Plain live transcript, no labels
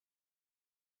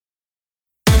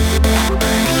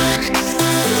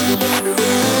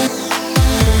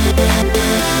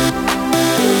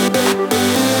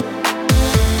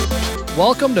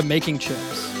Welcome to Making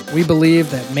Chips. We believe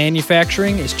that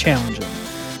manufacturing is challenging,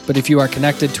 but if you are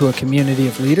connected to a community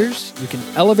of leaders, you can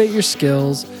elevate your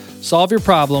skills, solve your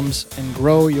problems, and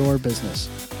grow your business.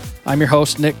 I'm your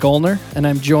host, Nick Gollner, and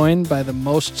I'm joined by the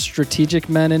most strategic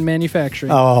men in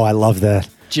manufacturing. Oh, I love that.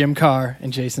 Jim Carr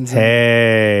and Jason Zinn.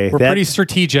 Hey. We're pretty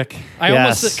strategic. I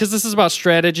almost, because this is about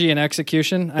strategy and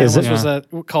execution, I almost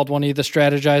was called one of you the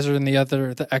strategizer and the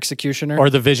other the executioner. Or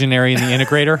the visionary and the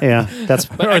integrator. Yeah, that's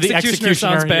or the executioner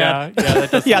sounds bad. Yeah,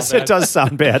 that does yes, sound bad. it does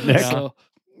sound bad, Nick. So,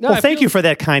 Well, thank you for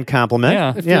that kind compliment.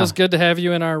 Yeah. It feels good to have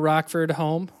you in our Rockford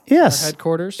home. Yes. Our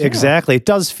headquarters. Exactly. It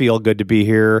does feel good to be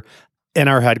here in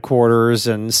our headquarters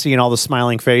and seeing all the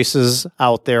smiling faces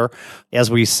out there as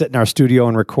we sit in our studio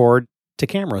and record to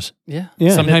cameras. Yeah.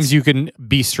 Sometimes you can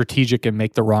be strategic and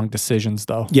make the wrong decisions,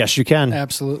 though. Yes, you can.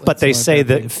 Absolutely. But they say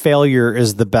that failure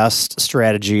is the best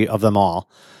strategy of them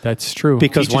all. That's true.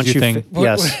 Because Teaches once you things.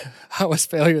 yes. How is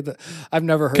failure? I've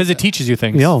never heard Because it teaches you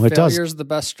things. No, it does. Failure's the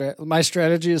best My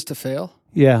strategy is to fail.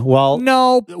 Yeah, well,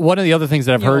 No, one of the other things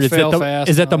that I've heard is fail that fast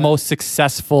is that and the all that. most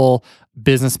successful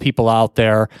business people out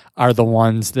there are the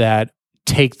ones that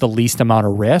take the least amount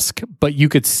of risk, but you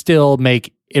could still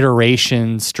make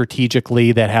iterations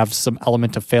strategically that have some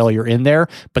element of failure in there,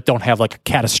 but don't have like a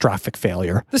catastrophic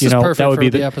failure. This is perfect that would for be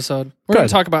the episode. We're going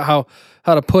to talk about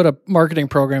how to put a marketing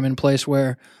program in place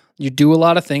where you do a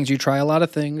lot of things, you try a lot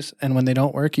of things, and when they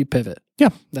don't work, you pivot. Yeah,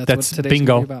 That's that's what today's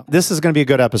bingo. going to be about. this is going to be a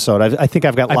good episode. I think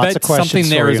I've got I lots bet of questions something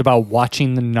there for is you. about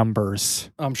watching the numbers.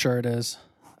 I'm sure it is.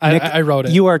 Nick, I wrote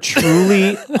it. You are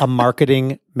truly a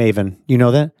marketing maven. You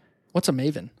know that? What's a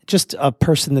maven? Just a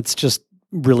person that's just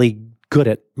really good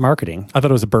at marketing. I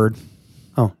thought it was a bird.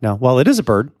 Oh, no. Well, it is a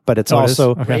bird, but it's Oh, it is?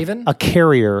 also Okay. Raven? a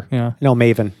carrier. Yeah. No,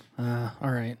 maven. All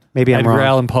right. Maybe I'm Edgar wrong.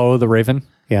 Allan Poe, the Raven.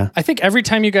 Yeah. I think every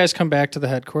time you guys come back to the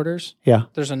headquarters, Yeah.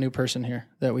 there's a new person here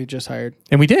that we just hired.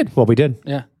 And we did. Well, we did.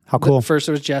 Yeah. How cool. First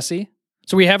it was Jesse.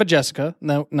 So we have a Jessica.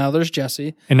 Now there's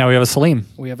Jesse. And now we have a Salim.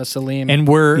 We have a Salim. And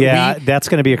we're Yeah, that's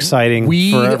going to be exciting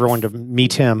for everyone to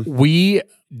meet him. we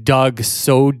dug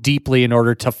so deeply in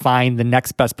order to find the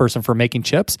next best person for making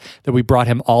chips that we brought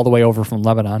him all the way over from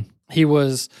Lebanon. he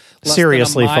was less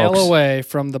Seriously, than a mile folks. away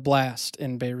from the blast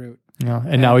in Beirut. Yeah.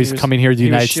 And now he's coming here to the He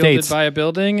was United shielded States. by a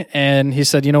building, and he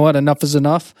said, "You know what? Enough is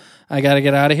enough. I got to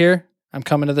get out of here. I'm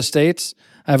coming to the States.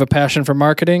 I have a passion for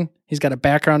marketing." He's got a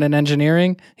background in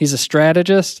engineering. He's a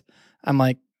strategist. I'm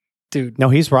like, dude. No,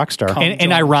 he's rock star. Come.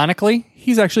 And ironically,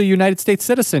 he's actually a United States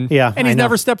citizen. Yeah, And I he's know.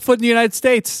 never stepped foot in the United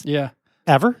States. Yeah.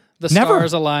 Ever? The Never.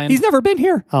 stars align. He's never been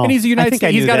here. Oh, And he's a I United think I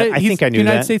States. knew He's got that. a I think I knew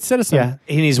United that. States citizen. Yeah.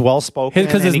 And he's well spoken.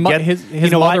 Because his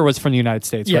mother was from the United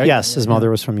States, right? Yes, his mother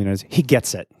was from the United States. He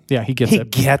gets it. Yeah, he gets He it.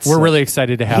 gets We're it. really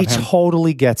excited to have He him.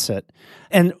 totally gets it.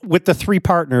 And with the three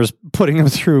partners putting him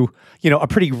through, a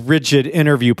pretty rigid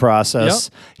interview process,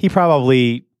 he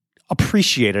probably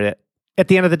appreciated it. At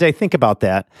the end of the day, think about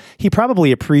that. He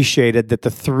probably appreciated that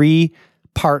the three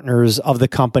partners of the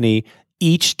company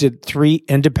each did 3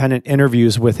 independent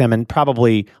interviews with him, and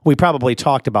we probably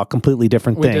talked about completely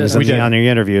different We things did. on the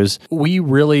interviews. We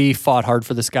really fought hard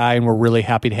for this guy, and we're really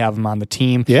happy to have him on the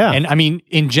team. Yeah. And I mean,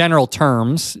 in general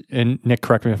terms, and Nick,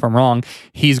 correct me if I'm wrong,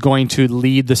 he's going to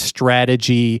lead the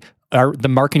strategy, or the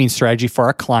marketing strategy for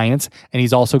our clients, and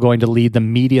he's also going to lead the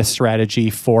media strategy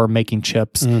for Making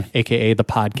Chips, aka the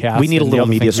podcast. We need a and the little other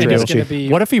media things we do. strategy. It's gonna be-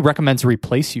 What if he recommends to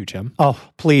replace you, Jim? Oh,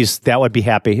 please, that would be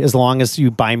happy. As long as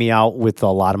you buy me out with a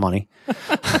lot of money.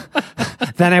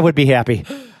 Then I would be happy.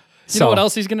 You know what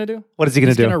else he's going to do? What is he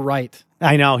going to do? He's going to write.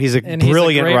 I know. He's a And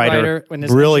brilliant he's a great writer. And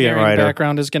his Brilliant engineering writer.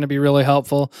 background is going to be really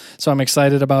helpful. So I'm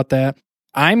excited about that.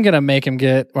 I'm going to make him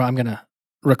I'm going to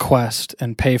request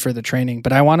and pay for the training,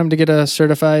 but I want him to get a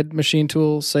certified machine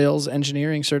tool sales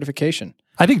engineering certification.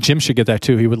 I think Jim should get that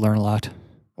too. He would learn a lot.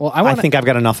 Well, I think I've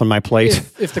got enough on my plate.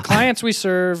 if the clients we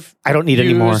serve I don't need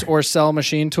any more. use or sell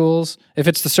machine tools, if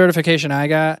it's the certification I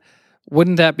got,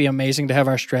 wouldn't that be amazing to have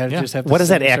our strategists have the What is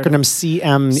that same acronym?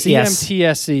 CMS.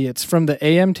 CMTSC. It's from the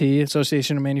AMT,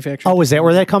 Association of Manufacturing. Oh, is that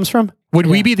where that comes from? Would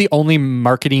we be the only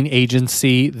marketing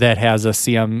agency that has a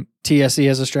CM? TSC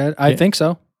as a strat? I think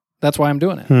so. That's why I'm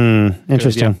doing it.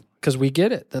 Interesting. Because we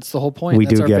get it. That's the whole point. We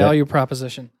That's do our get it. value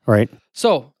proposition. Right.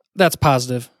 So that's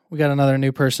positive. We got another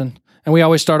new person. And we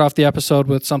always start off the episode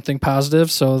with something positive.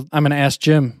 So I'm going to ask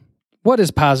Jim, what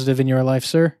is positive in your life,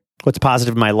 sir? What's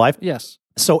positive in my life? Yes.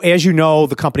 So as you know,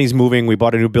 the company's moving. We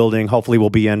bought a new building. Hopefully we'll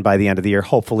be in by the end of the year.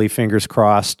 Hopefully, fingers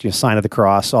crossed, sign of the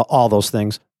cross, all those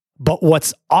things. But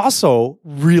what's also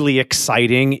really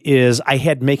exciting is I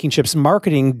had Making Chips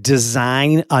Marketing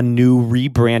design a new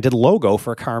rebranded logo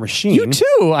for Car Machine. You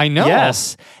too, I know.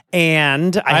 Yes.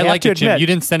 And I have like to it, Jim. admit, You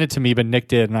didn't send it to me, but Nick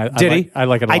did. And I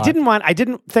like it a lot. I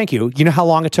didn't, thank you. You know how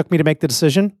long it took me to make the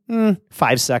decision?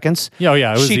 5 seconds. Yeah,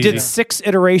 it was She easy. did 6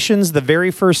 iterations. The very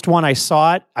first one I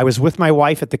saw it, I was with my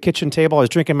wife at the kitchen table. I was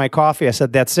drinking my coffee. I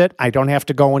said, that's it. I don't have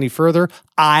to go any further.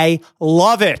 I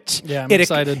love it. Yeah, I'm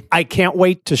excited. I can't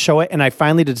wait to show it. And I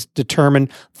finally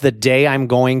determined the day I'm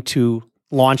going to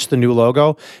launch the new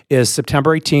logo is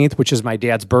September 18th, which is my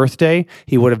dad's birthday.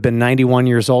 He would have been 91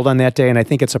 years old on that day. And I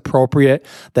think it's appropriate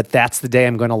that that's the day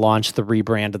I'm going to launch the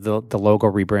rebrand of the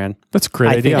logo rebrand. That's a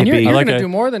great idea. And you're I going like to it. do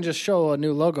more than just show a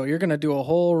new logo. You're going to do a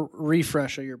whole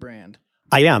refresh of your brand.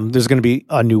 I am. There's going to be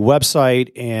a new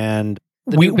website and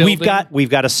The new we've building.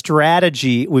 got a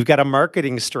strategy. We've got a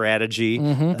marketing strategy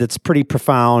that's pretty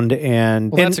profound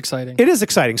and Well, that's exciting. It is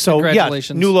exciting. So yeah,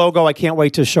 Congratulations. new logo. I can't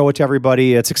wait to show it to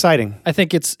everybody. It's exciting. I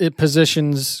think it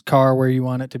positions Car where you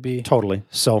want it to be. Totally.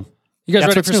 So You guys That's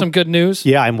ready what's for new. some good news?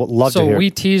 yeah, I would love to So hear.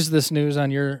 we teased this news on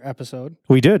your episode.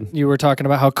 We did. You were talking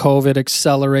about how COVID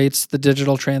accelerates the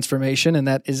digital transformation, and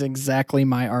that is exactly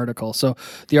my article. So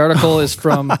the article is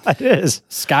from It is.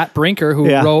 Scott Brinker, who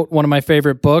Yeah. wrote one of my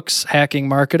favorite books, Hacking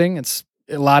Marketing. It's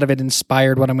a lot of it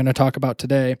inspired what I'm going to talk about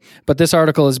today. But this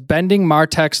article is Bending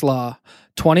Martech's Law.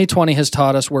 2020 has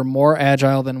taught us we're more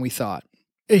agile than we thought.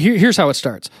 Here's how it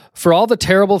starts. For all the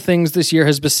terrible things this year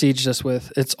has besieged us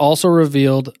with, it's also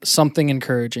revealed something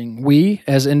encouraging. We,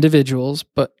 as individuals,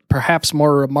 but perhaps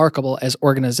more remarkable as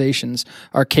organizations,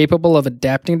 are capable of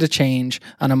adapting to change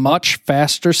on a much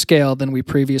faster scale than we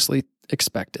previously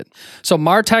expected. So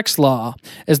Martech's law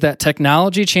is that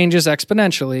technology changes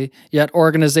exponentially, yet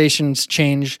organizations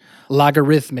change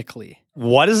logarithmically.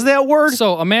 What is that word?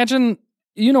 So imagine,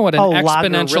 you know what an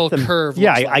exponential logarithm. curve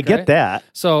Yeah, looks I like, get right? that.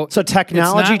 So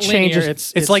technology it's not linear,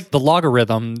 changes. It's like the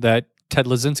logarithm that Ted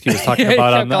Lazinski was talking Yeah, about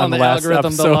you on kept calling the last algorithm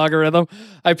episode. the logarithm.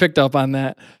 I picked up on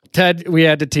that. Ted, we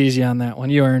had to tease you on that one.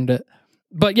 You earned it.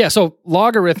 But yeah, so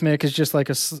logarithmic is just like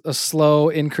a slow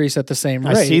increase at the same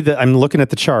rate. I see that. I'm looking at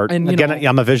the chart. And, you Again, know-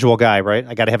 I'm a visual guy, right?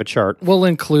 I got to have a chart. We'll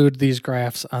include these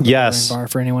graphs on the Yes. bar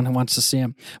for anyone who wants to see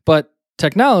them. But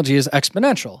technology is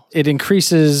exponential. It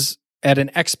increases at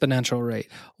an exponential rate.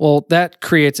 Well, that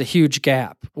creates a huge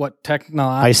gap. What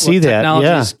technology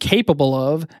Yeah. is capable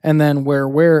of, and then where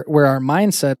our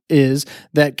mindset is,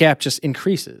 that gap just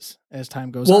increases as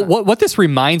time goes Well, on. what this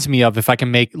reminds me of, if I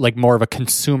can make like more of a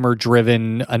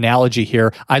consumer-driven analogy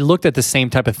here, I looked at the same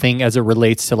type of thing as it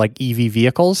relates to like EV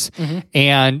vehicles,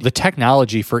 and the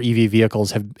technology for EV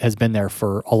vehicles has been there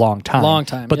for a long time. Long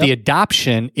time, But yep. the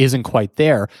adoption isn't quite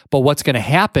there. But what's going to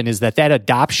happen is that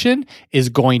adoption is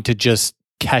going to just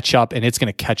catch up, and it's going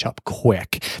to catch up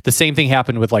quick. The same thing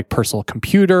happened with like personal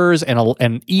computers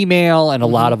and email and a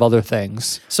lot of other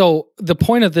things. So the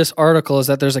point of this article is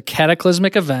that there's a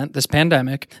cataclysmic event, this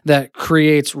pandemic, that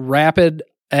creates rapid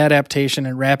adaptation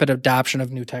and rapid adoption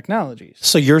of new technologies.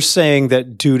 So you're saying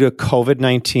that due to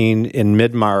COVID-19 in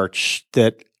mid-March,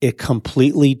 that it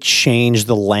completely changed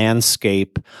the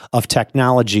landscape of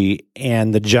technology,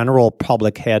 and the general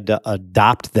public had to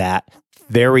adopt that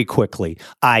very quickly,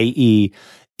 i.e.,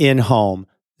 in-home,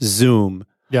 Zoom,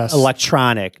 Yes.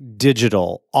 electronic,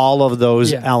 digital, all of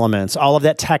those Yeah. elements, all of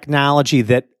that technology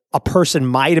that a person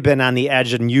might have been on the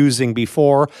edge and using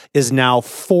before is now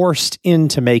forced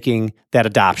into making that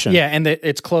adoption. Yeah, and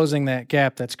it's closing that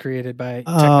gap that's created by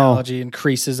technology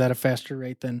increases at a faster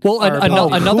rate than Well, our ability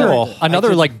to another predict it.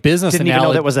 another like business Didn't even analogy.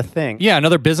 know that was a thing. Yeah,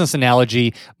 another business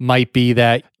analogy might be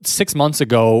that 6 months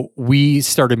ago, we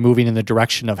started moving in the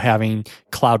direction of having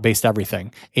cloud-based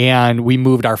everything. And we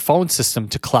moved our phone system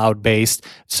to cloud-based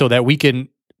so that we can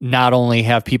not only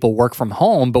have people work from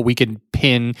home, but we can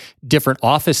pin different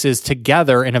offices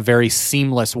together in a very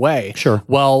seamless way. Sure.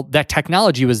 Well, that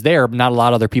technology was there, but not a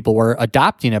lot of other people were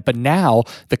adopting it. But now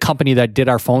the company that did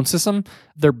our phone system,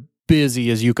 they're busy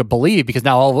as you could believe, because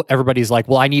now everybody's like,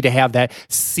 well, I need to have that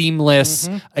seamless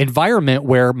environment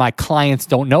where my clients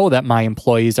don't know that my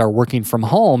employees are working from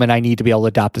home, and I need to be able to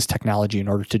adopt this technology in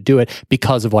order to do it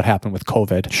because of what happened with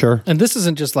COVID. Sure. And this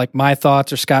isn't just like my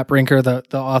thoughts or Scott Brinker, the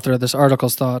author of this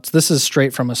article's thoughts. This is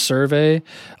straight from a survey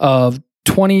of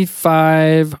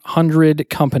 2,500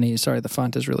 companies. Sorry, the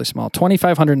font is really small.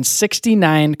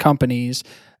 2,569 companies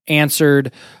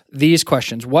answered these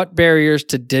questions. What barriers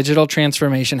to digital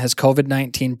transformation has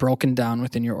COVID-19 broken down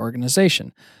within your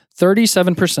organization?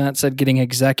 37% said getting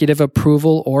executive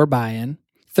approval or buy-in.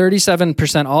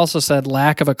 37% also said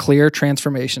lack of a clear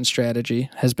transformation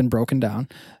strategy has been broken down.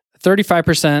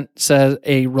 35% said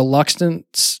a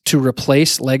reluctance to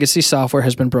replace legacy software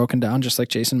has been broken down, just like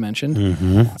Jason mentioned.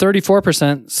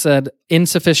 34% said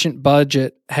insufficient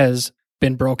budget has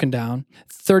been broken down.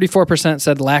 34%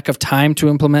 said lack of time to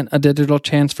implement a digital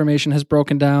transformation has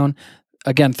broken down.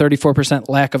 Again, 34%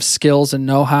 lack of skills and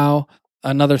know-how.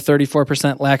 Another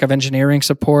 34% lack of engineering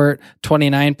support.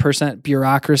 29%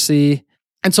 bureaucracy.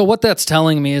 And so what that's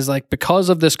telling me is like, because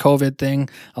of this COVID thing,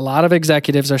 a lot of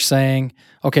executives are saying,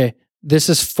 okay, this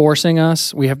is forcing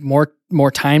us. We have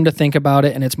more time to think about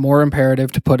it, and it's more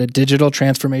imperative to put a digital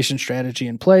transformation strategy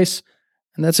in place.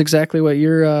 And that's exactly what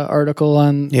your article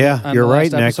on you're the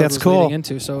right, last Nick. episode That's was cool. leading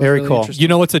into. So Very really cool. interesting. You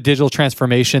know what's a digital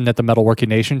transformation that the Metalworking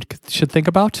Nation should think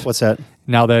about? What's that?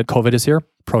 Now that COVID is here?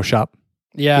 ProShop.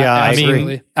 Yeah, I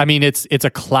absolutely. I mean, it's a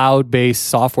cloud-based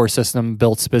software system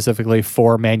built specifically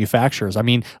for manufacturers. I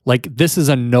mean, like, this is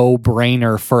a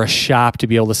no-brainer for a shop to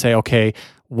be able to say, okay,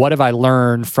 what have I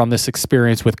learned from this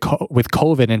experience with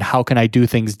COVID, and how can I do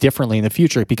things differently in the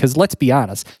future? Because let's be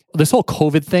honest, this whole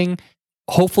COVID thing,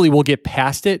 hopefully we'll get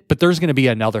past it, but there's going to be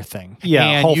another thing. Yeah,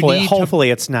 And hopefully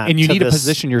it's not. and you need to this.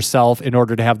 position yourself in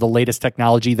order to have the latest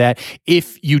technology that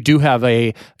if you do have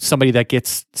somebody that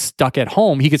gets stuck at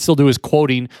home, he could still do his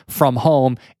quoting from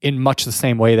home in much the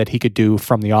same way that he could do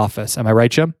from the office. Am I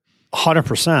right, Jim?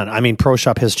 100%. I mean,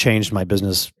 ProShop has changed my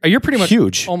business. You're pretty much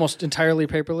huge. almost entirely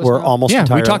paperless. We're now? almost Yeah,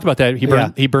 entirely. we talked about that. He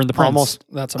burned the prints. Almost.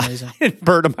 That's amazing.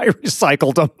 Burned them. I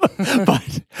recycled them.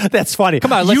 But that's funny.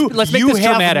 Come on, let's make you this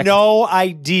have dramatic. no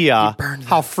idea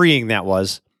how freeing that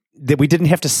was. That we didn't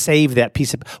have to save that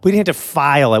piece of. We didn't have to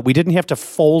file it. We didn't have to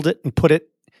fold it and put it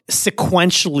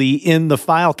sequentially in the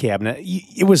file cabinet.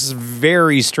 It was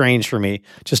very strange for me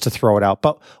just to throw it out.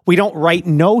 But we don't write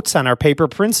notes on our paper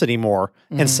prints anymore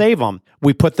and save them.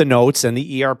 We put the notes in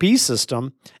the ERP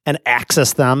system and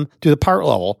access them through the part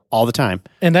level all the time.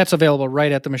 And that's available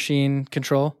right at the machine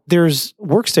control? There's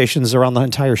workstations around the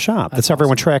entire shop. That's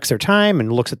everyone tracks their time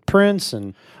and looks at prints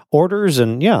and orders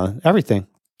and everything.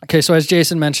 Okay, so as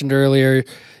Jason mentioned earlier,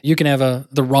 you can have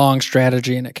the wrong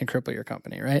strategy and it can cripple your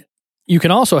company, right? You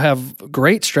can also have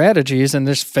great strategies and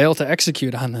just fail to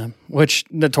execute on them, which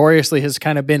notoriously has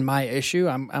kind of been my issue.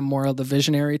 I'm more of the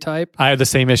visionary type. I have the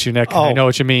same issue, Nick. Oh. I know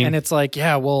what you mean. And it's like,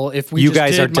 yeah, well, if we You just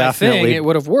guys did are my thing, definitely- it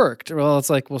would have worked. Well, it's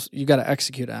like, well, you got to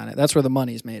execute on it. That's where the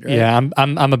money's made, right? Yeah,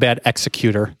 I'm a bad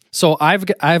executor. So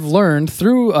I've learned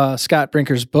through Scott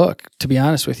Brinker's book, to be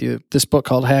honest with you, this book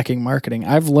called Hacking Marketing,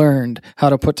 I've learned how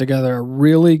to put together a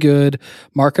really good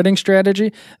marketing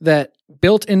strategy that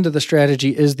built into the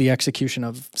strategy is the execution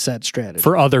of said strategy.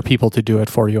 For other people to do it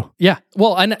for you. Yeah.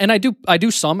 Well, and I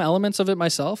do some elements of it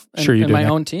myself and, Sure you and do, my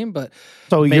Nick. own team, but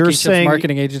So Making you're Chips saying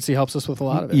marketing agency helps us with a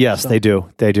lot of it. yes, So- they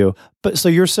do. But so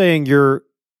you're saying you're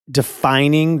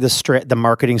defining the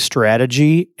marketing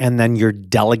strategy and then you're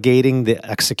delegating the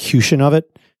execution of it.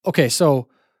 Okay, so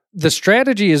the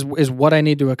strategy is what I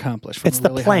need to accomplish. From It's a the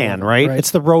really high plan, level, right?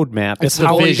 It's the roadmap. It's the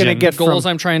how we're going to vision. get the goals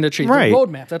from I'm trying to achieve. Right. The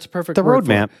roadmap. That's a perfect the word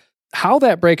for it. roadmap. How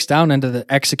that breaks down into the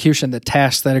execution, the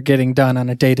tasks that are getting done on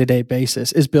a day-to-day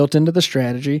basis is built into the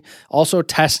strategy. Also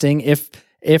testing if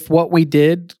what we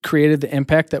did created the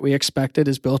impact that we expected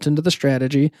is built into the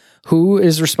strategy. Who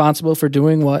is responsible for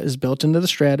doing what is built into the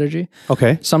strategy.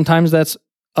 Okay. Sometimes that's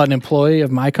an employee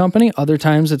of my company. Other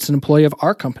times it's an employee of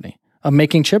our company. A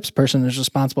making chips person is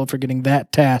responsible for getting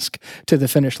that task to the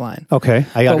finish line. Okay.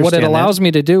 I But understand what it allows that.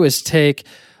 me to do is take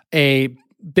a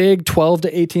big 12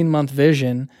 to 18 month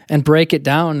vision and break it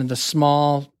down into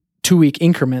small 2-week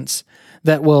increments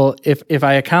that will, if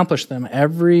I accomplish them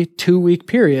every 2-week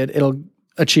period, it'll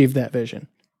achieve that vision.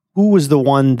 Who was the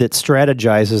one that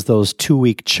strategizes those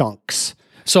 2-week chunks?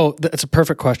 So that's a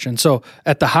perfect question. So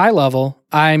at the high level,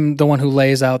 I'm the one who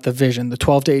lays out the vision, the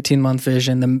 12 to 18 month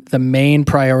vision, the main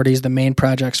priorities, the main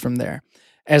projects from there.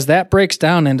 As that breaks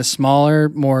down into smaller,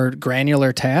 more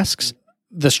granular tasks,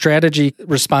 the strategy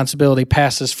responsibility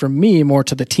passes from me more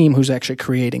to the team who's actually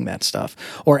creating that stuff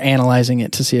or analyzing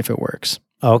it to see if it works.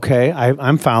 Okay.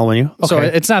 I'm following you. Okay. So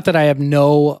it's not that I have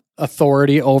no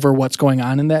authority over what's going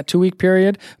on in that 2-week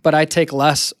period, but I take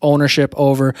less ownership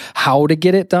over how to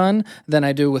get it done than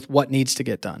I do with what needs to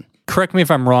get done. Correct me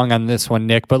if I'm wrong on this one,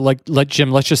 Nick, but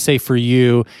Jim, let's just say for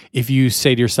you, if you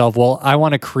say to yourself, well, I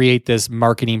want to create this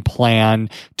marketing plan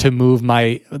to move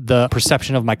the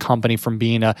perception of my company from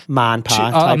being a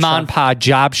Mon-Pa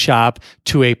job shop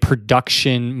to a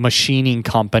production machining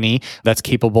company that's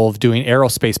capable of doing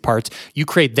aerospace parts. You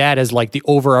create that as like the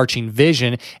overarching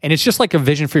vision, and it's just like a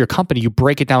vision for your company. You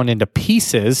break it down into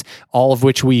pieces, all of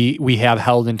which we have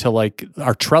held into like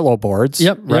our Trello boards,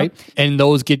 Yep, right? yep. And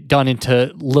those get done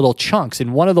into little chunks.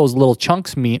 And one of those little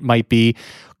chunks might be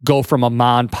go from a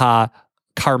Mon-Pa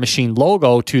Car Machine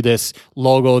logo to this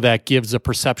logo that gives a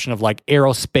perception of like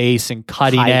aerospace and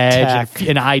cutting edge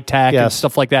and high tech and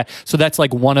stuff like that. So that's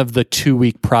like one of the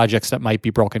 2-week projects that might be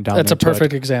broken down. That's a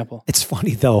perfect example. It's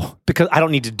funny though, because I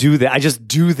don't need to do that. I just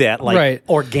do that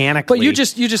organically. But you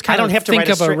just kind of have to think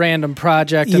of a random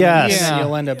project and then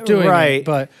you'll end up doing it.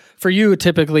 But for you,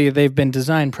 typically they've been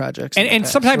design projects. And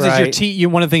sometimes as your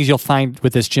team, one of the things you'll find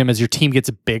with this, Jim, as your team gets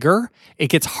bigger, it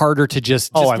gets harder to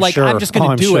just I'm just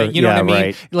going to do it. You know what I mean?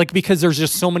 Right. Like, because there's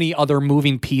just so many other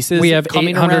moving pieces. We have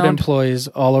 800 employees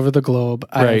all over the globe.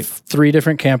 I have 3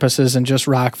 different campuses in just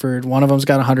Rockford. One of them's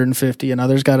got 150,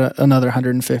 another's got another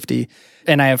 150.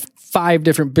 And I have 5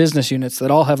 different business units that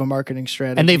all have a marketing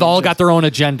strategy. And they've all got their own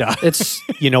agenda. It's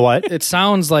you know what? It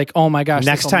sounds like, oh my gosh.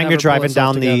 Next time you're driving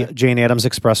down the Jane Addams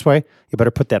Expressway, you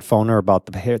better put that phone about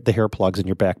the hair plugs in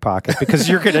your back pocket, because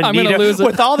you're going to need it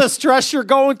with all the stress you're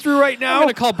going through right now. I'm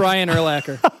going to call Brian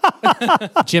Urlacher.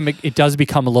 Jim, it does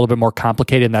become a little bit more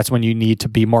complicated, and that's when you need to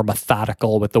be more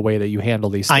methodical with the way that you handle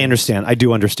these things. I understand. I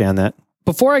do understand that.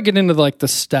 Before I get into the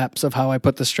steps of how I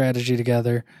put the strategy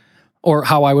together, or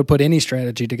how I would put any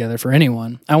strategy together for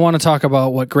anyone, I want to talk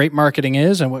about what great marketing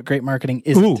is and what great marketing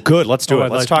isn't. Ooh, good. Let's do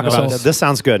it. Let's talk about it. This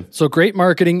sounds good. So great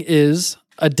marketing is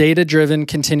a data-driven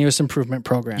continuous improvement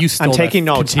program. I'm taking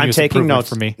notes. I'm taking notes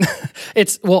for me.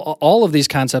 All of these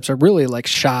concepts are really like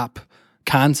shop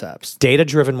concepts.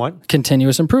 Data-driven what?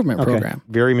 Continuous improvement program.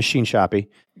 Very machine shoppy.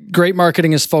 Great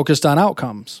marketing is focused on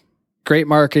outcomes. Great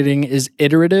marketing is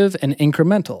iterative and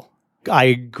incremental. I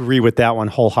agree with that one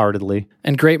wholeheartedly.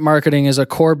 And great marketing is a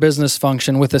core business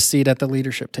function with a seat at the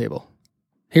leadership table.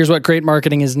 Here's what great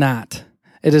marketing is not.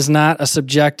 It is not a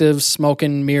subjective smoke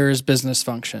and mirrors business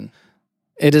function.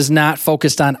 It is not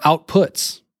focused on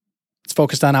outputs. It's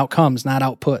focused on outcomes, not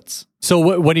outputs.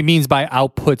 So what he means by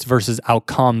outputs versus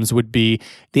outcomes would be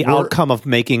the outcome of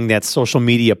making that social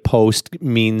media post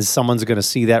means someone's going to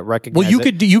see that, recognize it. Well,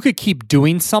 you could keep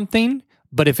doing something,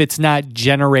 but if it's not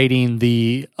generating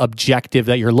the objective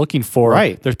that you're looking for,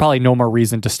 there's probably no more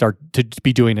reason to start to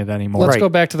be doing it anymore. Let's go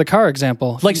back to the car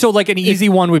example. Like an easy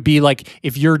one would be like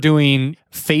if you're doing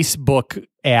Facebook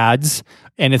ads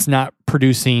and it's not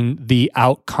producing the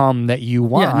outcome that you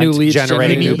want, new leads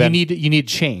generating. You need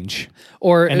change.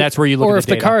 And that's where you look at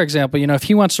the data. The car example, if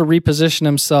he wants to reposition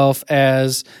himself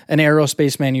as an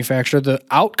aerospace manufacturer, the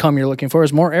outcome you're looking for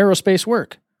is more aerospace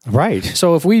work. Right.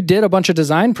 So if we did a bunch of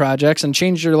design projects and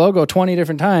changed your logo 20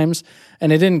 different times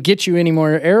and it didn't get you any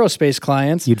more aerospace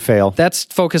clients, you'd fail. That's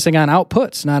focusing on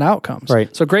outputs, not outcomes.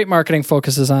 Right. So great marketing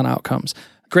focuses on outcomes.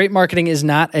 Great marketing is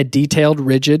not a detailed,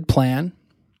 rigid plan.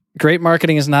 Great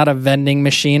marketing is not a vending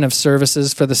machine of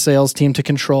services for the sales team to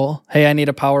control. Hey, I need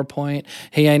a PowerPoint.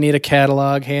 Hey, I need a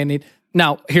catalog.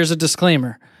 Now, here's a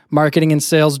disclaimer. Marketing and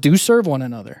sales do serve one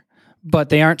another, but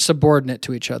they aren't subordinate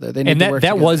to each other. They need to work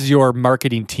together. That was your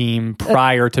marketing team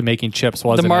prior to making chips,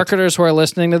 wasn't it? The marketers who are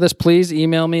listening to this, please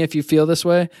email me if you feel this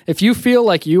way. If you feel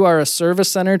like you are a service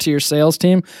center to your sales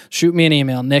team, shoot me an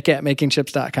email,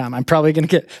 nick@makingchips.com. I'm probably going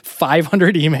to get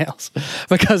 500 emails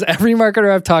because every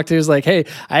marketer I've talked to is like, hey,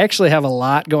 I actually have a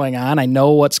lot going on. I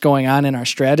know what's going on in our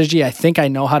strategy. I think I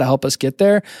know how to help us get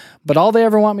there. But all they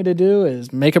ever want me to do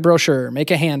is make a brochure, make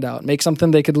a handout, make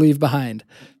something they could leave behind.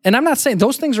 And I'm not saying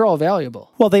those things are all valuable.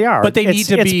 Well, they are. But they need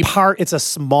to be it's a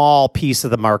small piece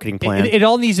of the marketing plan. It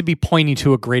all needs to be pointing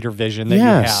to a greater vision that you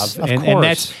have. Of course. And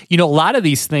that's, a lot of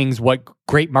these things, what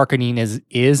great marketing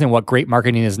is and what great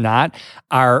marketing is not,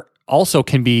 are also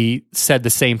can be said the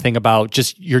same thing about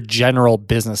just your general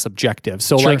business objectives.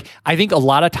 So I think a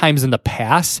lot of times in the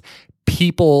past,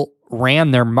 people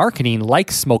ran their marketing like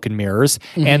smoke and mirrors,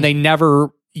 and they never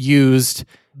used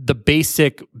the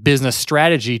basic business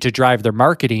strategy to drive their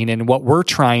marketing. And what we're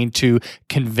trying to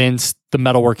convince the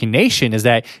metalworking nation is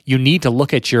that you need to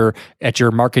look at your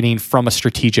marketing from a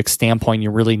strategic standpoint.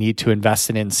 You really need to invest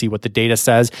in it and see what the data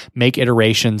says, make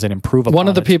iterations, and improve upon it. One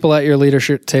of the people at your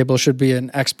leadership table should be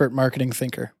an expert marketing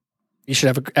thinker. You should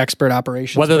have an expert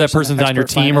operations whether that person's on your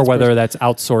team or whether that's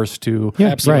outsourced to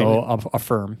a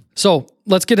firm. So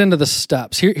let's get into the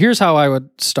steps. Here's how I would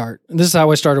start. This is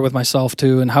how I started with myself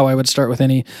too, and how I would start with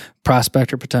any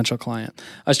prospect or potential client.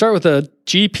 I start with a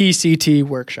GPCT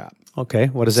workshop. Okay,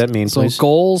 what does that mean, please? So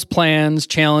goals, plans,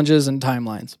 challenges, and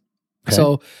timelines. Okay.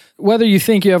 So whether you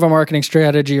think you have a marketing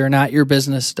strategy or not, your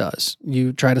business does.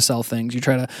 You try to sell things. You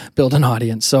try to build an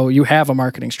audience. So you have a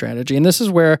marketing strategy. And this is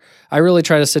where I really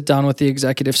try to sit down with the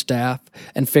executive staff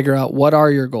and figure out what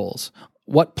are your goals?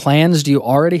 What plans do you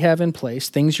already have in place,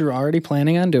 things you're already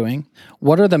planning on doing?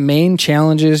 What are the main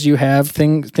challenges you have,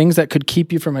 things that could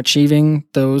keep you from achieving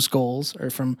those goals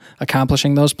or from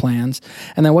accomplishing those plans?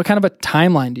 And then what kind of a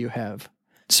timeline do you have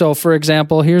So, for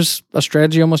example, here's a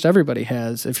strategy almost everybody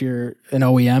has. If you're an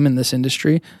OEM in this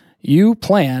industry, you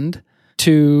planned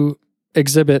to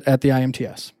exhibit at the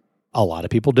IMTS. A lot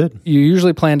of people did. You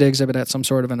usually plan to exhibit at some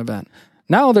sort of an event.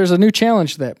 Now there's a new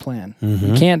challenge to that plan.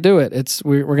 You can't do it.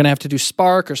 We're going to have to do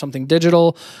Spark or something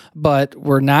digital, but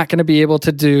we're not going to be able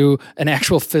to do an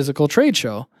actual physical trade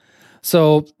show.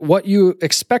 So what you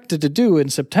expected to do in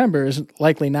September is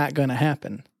likely not going to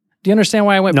happen. Do you understand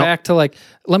why I went back to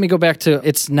let me go back to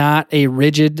it's not a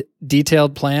rigid,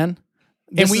 detailed plan?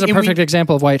 This is a perfect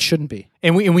example of why it shouldn't be.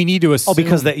 And we need to assume...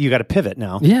 because you got to pivot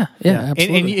now. Yeah,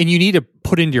 absolutely. And you need to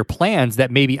put into your plans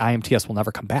that maybe IMTS will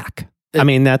never come back. It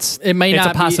may it's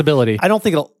not a possibility. I don't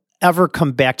think it'll ever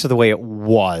come back to the way it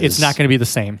was. It's not going to be the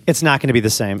same. It's not going to be the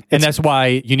same. And that's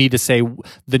why you need to say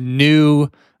the new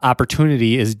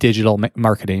opportunity is digital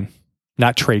marketing,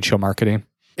 not trade show marketing.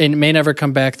 And it may never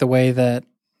come back the way that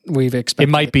we've expected.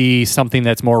 It might be something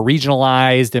that's more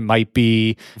regionalized. It might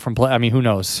be who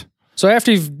knows? So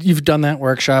after you've done that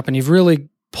workshop and you've really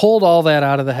pulled all that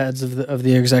out of the heads of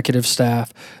the executive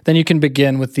staff, then you can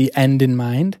begin with the end in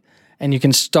mind and you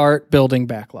can start building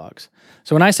backlogs.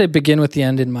 So when I say begin with the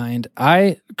end in mind,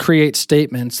 I create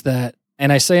statements and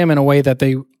I say them in a way that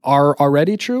they are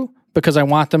already true because I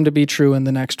want them to be true in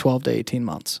the next 12 to 18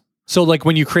 months. So like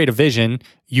when you create a vision,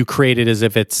 you create it as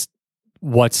if it's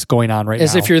what's going on right now.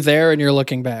 As if you're there and you're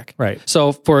looking back. Right.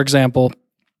 So for example,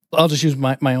 I'll just use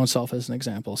my own self as an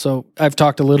example. So I've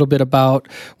talked a little bit about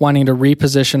wanting to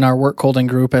reposition our work holding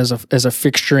group as a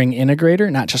fixturing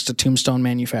integrator, not just a tombstone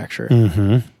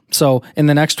manufacturer. So in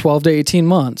the next 12 to 18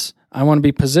 months, I want to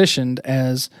be positioned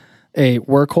as a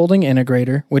work holding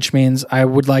integrator, which means I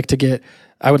would like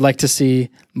to see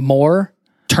more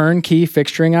turnkey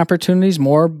fixturing opportunities,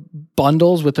 more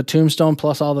bundles with the tombstone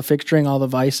plus all the fixturing, all the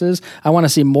vices. I want to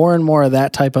see more and more of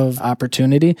that type of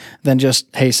opportunity than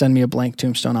just, hey, send me a blank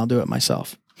tombstone, I'll do it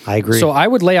myself. I agree. So I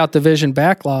would lay out the vision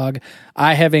backlog.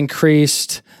 I have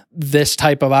increased this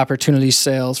type of opportunity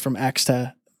sales from X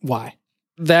to Y.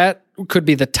 That could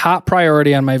be the top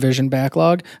priority on my vision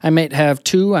backlog. I might have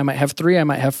 2, I might have 3, I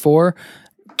might have 4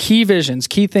 key visions,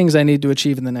 key things I need to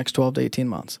achieve in the next 12 to 18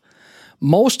 months.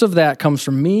 Most of that comes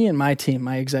from me and my team,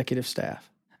 my executive staff.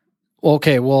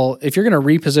 Okay, well, if you're going to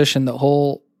reposition the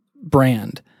whole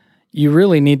brand, you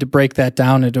really need to break that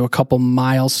down into a couple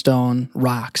milestone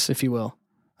rocks, if you will,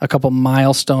 a couple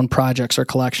milestone projects or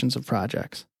collections of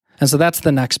projects. And so that's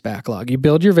the next backlog. You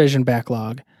build your vision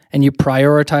backlog and you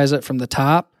prioritize it from the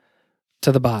top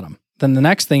to the bottom. Then the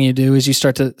next thing you do is you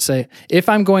start to say, if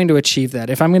I'm going to achieve that,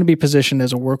 if I'm going to be positioned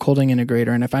as a work holding integrator,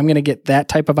 and if I'm going to get that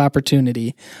type of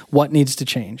opportunity, what needs to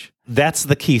change? That's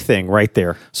the key thing right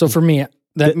there. So for me,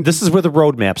 this is where the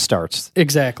roadmap starts.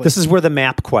 Exactly. This is where the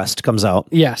map quest comes out.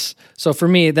 Yes. So for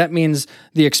me, that means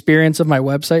the experience of my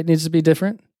website needs to be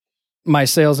different. My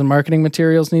sales and marketing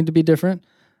materials need to be different.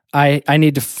 I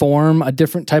need to form a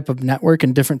different type of network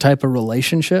and different type of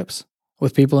relationships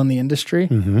with people in the industry.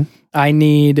 I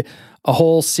need a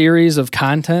whole series of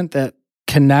content that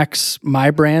connects my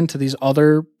brand to these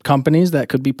other companies that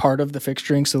could be part of the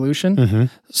fixturing solution.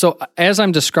 So as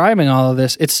I'm describing all of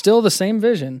this, it's still the same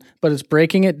vision, but it's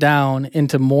breaking it down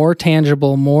into more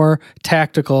tangible, more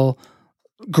tactical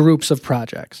groups of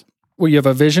projects. Where you have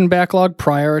a vision backlog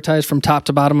prioritized from top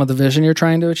to bottom of the vision you're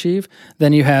trying to achieve.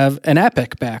 Then you have an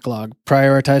epic backlog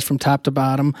prioritized from top to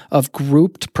bottom of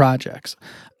grouped projects.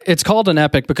 It's called an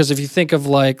epic because if you think of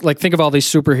think of all these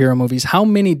superhero movies, how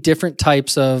many different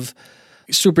types of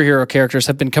superhero characters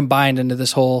have been combined into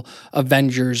this whole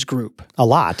Avengers group? A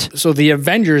lot. So the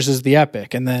Avengers is the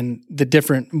epic, and then the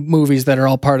different movies that are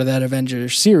all part of that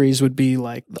Avengers series would be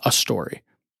like a story.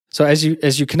 So as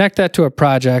you connect that to a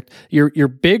project, your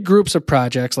big groups of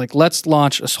projects, like let's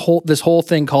launch this whole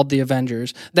thing called the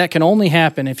Avengers, that can only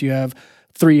happen if you have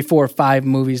 3, 4, 5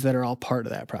 movies that are all part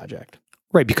of that project.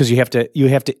 Right, because you have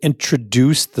to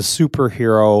introduce the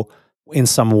superhero in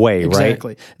some way,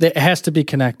 exactly. Right? It has to be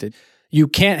connected. You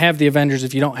can't have the Avengers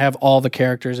if you don't have all the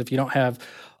characters, if you don't have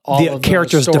all the of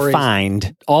characters the stories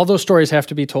defined. All those stories have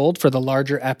to be told for the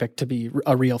larger epic to be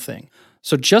a real thing.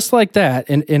 So just like that,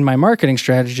 in my marketing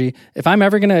strategy, if I'm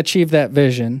ever going to achieve that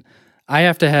vision, I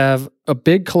have to have a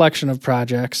big collection of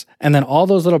projects, and then all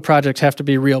those little projects have to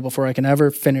be real before I can ever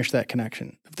finish that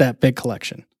connection, that big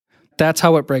collection. That's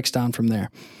how it breaks down from there.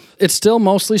 It's still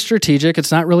mostly strategic.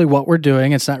 It's not really what we're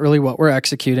doing. It's not really what we're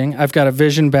executing. I've got a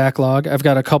vision backlog. I've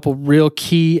got a couple real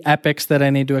key epics that I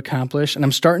need to accomplish, and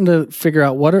I'm starting to figure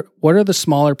out what are the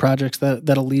smaller projects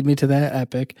that'll lead me to that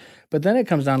epic. But then it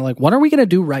comes down to what are we going to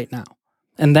do right now?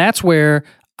 And that's where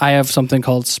I have something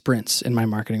called sprints in my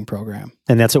marketing program.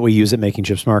 And that's what we use at Making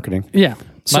Chips Marketing. Yeah.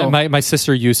 So My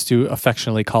sister used to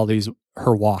affectionately call these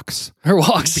her walks. her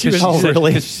walks.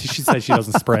 Because she says she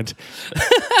doesn't sprint.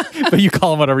 But you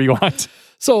call them whatever you want.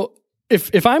 So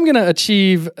if I'm going to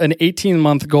achieve an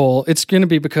 18-month goal, it's going to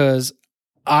be because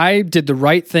I did the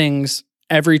right things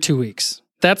every 2 weeks.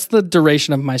 That's the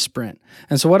duration of my sprint.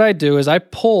 And so what I do is I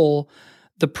pull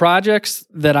the projects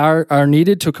that are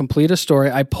needed to complete a story.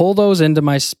 I pull those into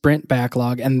my sprint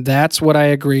backlog, and that's what I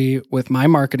agree with my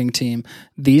marketing team.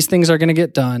 These things are going to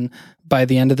get done by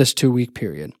the end of this 2-week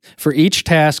period. For each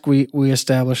task, we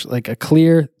establish like a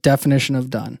clear definition of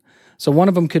done. So one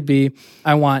of them could be,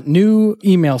 I want new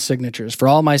email signatures for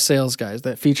all my sales guys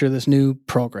that feature this new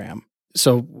program.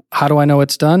 So how do I know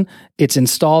it's done? It's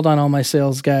installed on all my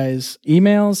sales guys'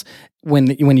 emails.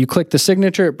 When you click the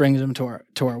signature, it brings them to our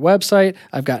website.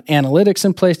 I've got analytics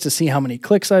in place to see how many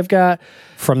clicks I've got.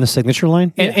 From the signature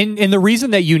line? And the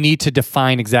reason that you need to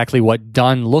define exactly what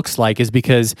done looks like is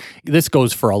because this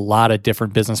goes for a lot of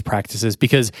different business practices,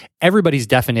 because everybody's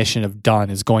definition of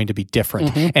done is going to be different.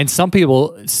 Mm-hmm. And some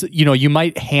people, you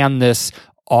might hand this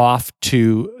off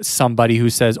to somebody who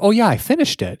says, oh yeah, I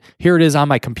finished it. Here it is on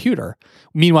my computer.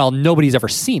 Meanwhile, nobody's ever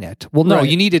seen it. Well, no,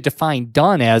 You need to define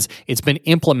done as it's been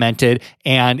implemented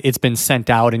and it's been sent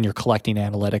out and you're collecting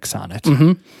analytics on it.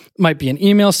 Mm-hmm. Might be an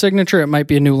email signature. It might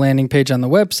be a new landing page on the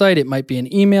website. It might be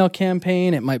an email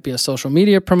campaign. It might be a social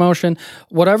media promotion.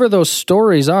 Whatever those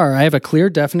stories are, I have a clear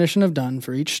definition of done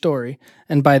for each story.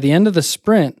 And by the end of the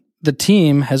sprint, the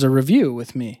team has a review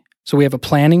with me. So we have a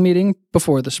planning meeting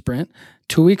before the sprint.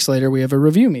 2 weeks later, we have a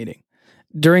review meeting.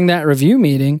 During that review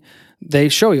meeting, they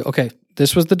show you, okay,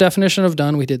 this was the definition of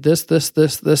done. We did this,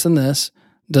 and this.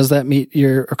 Does that meet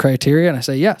your criteria? And I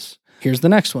say, yes. Here's the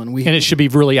next one. And it should be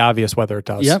really obvious whether it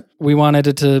does. Yep. We wanted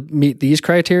it to meet these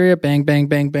criteria. Bang, bang,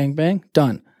 bang, bang, bang.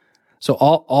 Done. So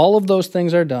all of those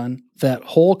things are done. That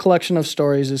whole collection of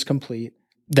stories is complete.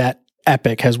 That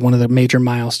epic has one of the major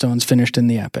milestones finished in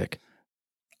the epic.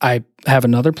 I have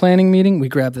another planning meeting. We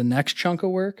grab the next chunk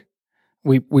of work.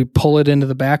 We pull it into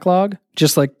the backlog,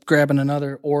 just like grabbing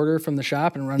another order from the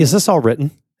shop and running. Is this all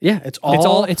written? Yeah, it's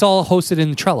all hosted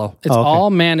in Trello. It's all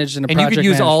managed in a project. And you can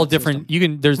use all different. System. You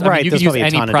can there's right. you There's can use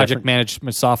any project different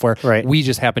management software. Right. We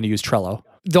just happen to use Trello.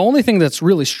 The only thing that's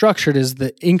really structured is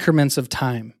the increments of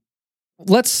time.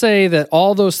 Let's say that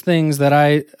all those things that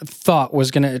I thought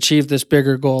was going to achieve this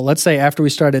bigger goal, let's say after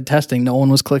we started testing, no one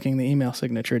was clicking the email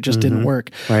signature. It just didn't work.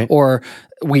 Right. Or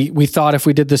we thought if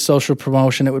we did this social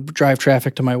promotion, it would drive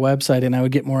traffic to my website and I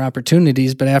would get more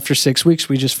opportunities. But after 6 weeks,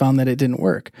 we just found that it didn't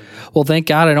work. Well, thank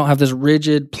God I don't have this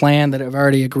rigid plan that I've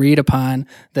already agreed upon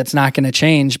that's not going to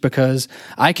change, because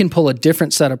I can pull a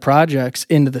different set of projects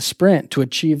into the sprint to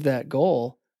achieve that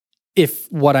goal if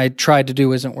what I tried to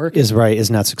do isn't working.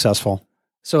 Is not successful.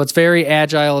 So it's very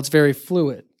agile. It's very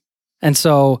fluid. And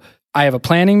so I have a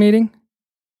planning meeting.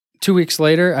 2 weeks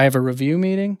later, I have a review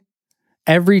meeting.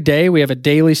 Every day we have a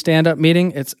daily stand-up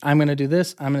meeting. It's, I'm going to do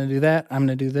this. I'm going to do that. I'm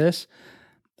going to do this.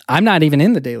 I'm not even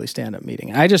in the daily stand-up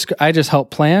meeting. I just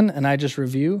help plan, and I just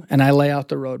review, and I lay out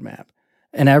the roadmap.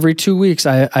 And every 2 weeks,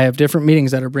 I have different meetings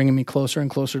that are bringing me closer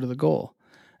and closer to the goal.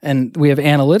 And we have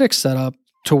analytics set up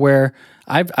to where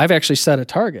I've actually set a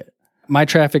target. My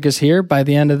traffic is here. By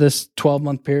the end of this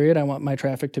 12-month period, I want my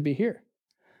traffic to be here.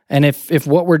 And if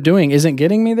what we're doing isn't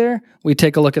getting me there, we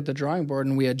take a look at the drawing board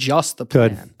and we adjust the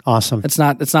plan. Good. Awesome. It's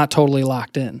not totally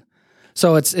locked in.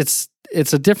 So it's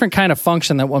a different kind of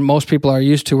function that what most people are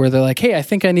used to, where they're like, hey, I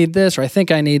think I need this, or I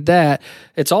think I need that.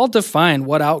 It's all defined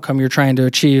what outcome you're trying to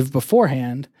achieve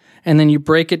beforehand. And then you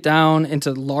break it down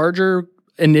into larger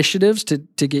initiatives to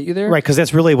get you there. Right, because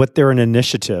that's really what they're an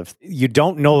initiative. You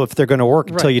don't know if they're going to work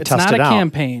until you test it out. It's not a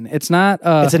campaign. It's not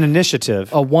it's an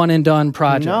initiative. A one and done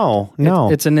project.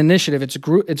 No. It's an initiative. It's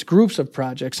groups of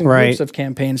projects and groups of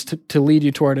campaigns to lead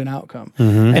you toward an outcome.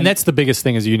 Mm-hmm. And that's the biggest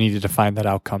thing, is you need to define that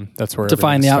outcome. That's where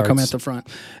define the outcome at the front.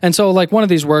 And so like one of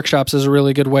these workshops is a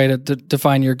really good way to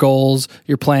define your goals,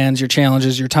 your plans, your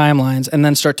challenges, your timelines, and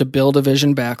then start to build a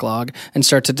vision backlog and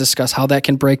start to discuss how that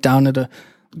can break down into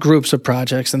groups of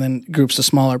projects, and then groups of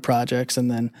smaller projects,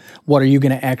 and then what are you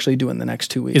going to actually do in the next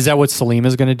 2 weeks? Is that what Salim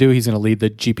is going to do? He's going to lead the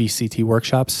GPCT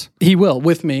workshops? He will,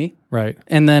 with me. Right.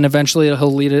 And then eventually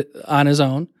he'll lead it on his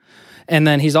own. And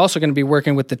then he's also going to be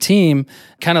working with the team,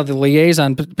 kind of the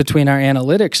liaison between our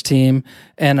analytics team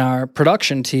and our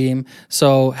production team.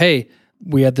 So, hey,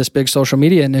 we had this big social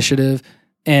media initiative,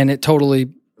 and it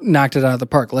totally knocked it out of the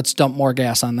park. Let's dump more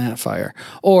gas on that fire.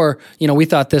 Or, we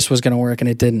thought this was going to work and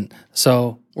it didn't.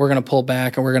 So we're going to pull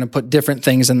back and we're going to put different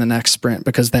things in the next sprint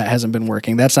because that hasn't been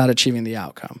working. That's not achieving the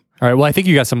outcome. All right. Well, I think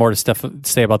you got some more to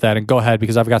say about that, and go ahead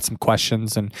because I've got some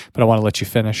questions, but I want to let you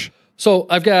finish. So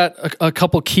I've got a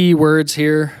couple key words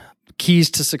here, keys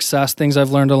to success, things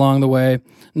I've learned along the way.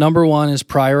 Number one is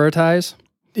prioritize.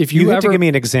 If you have to give me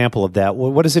an example of that.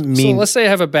 What does it mean? So let's say I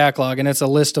have a backlog and it's a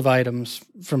list of items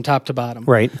from top to bottom.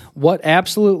 Right. What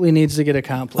absolutely needs to get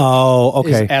accomplished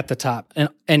is at the top.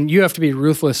 And you have to be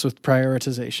ruthless with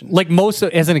prioritization. Like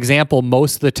as an example,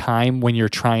 most of the time when you're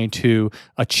trying to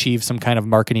achieve some kind of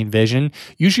marketing vision,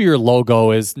 usually your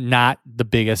logo is not the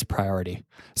biggest priority.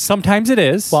 Sometimes it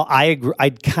is. Well, I agree. I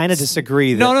kind of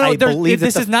disagree. No. I believe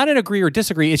this is not an agree or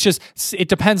disagree. It's just it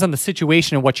depends on the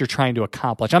situation and what you're trying to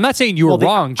accomplish. I'm not saying you were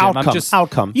wrong, Jim.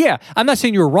 Outcome. Yeah, I'm not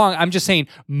saying you were wrong. I'm just saying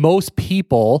most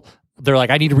people, they're like,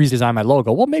 I need to redesign my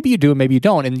logo. Well, maybe you do, maybe you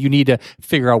don't, and you need to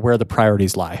figure out where the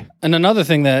priorities lie. And another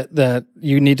thing that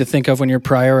you need to think of when you're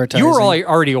prioritizing, you're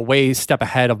already a step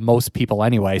ahead of most people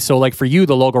anyway. So, like for you,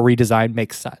 the logo redesign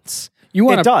makes sense.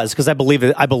 It does, because I believe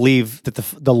that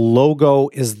the logo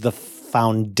is the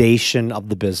foundation of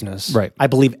the business. Right. I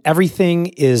believe everything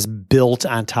is built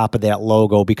on top of that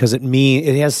logo because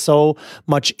it has so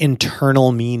much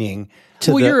internal meaning.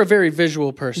 You're a very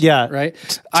visual person, right?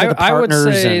 I would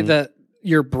say that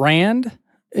your brand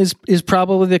is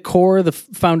probably the core, the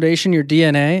foundation, your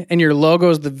DNA, and your logo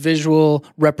is the visual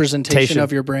representation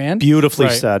of your brand. Beautifully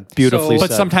said.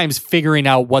 But sometimes figuring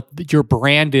out what your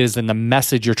brand is and the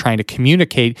message you're trying to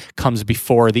communicate comes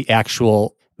before the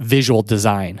actual visual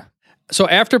design. So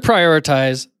after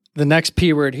prioritize, the next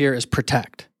P word here is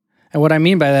protect. And what I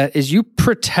mean by that is you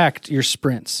protect your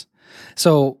sprints.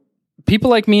 So people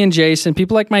like me and Jason,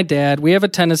 people like my dad, we have a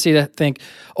tendency to think,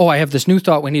 I have this new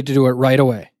thought, we need to do it right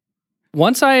away.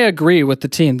 Once I agree with the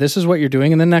team, this is what you're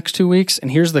doing in the next 2 weeks,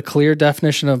 and here's the clear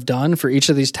definition of done for each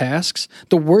of these tasks,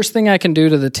 the worst thing I can do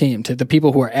to the team, to the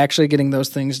people who are actually getting those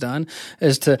things done,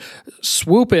 is to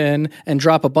swoop in and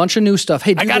drop a bunch of new stuff.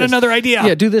 Hey, I got another idea.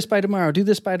 Yeah, do this by tomorrow. Do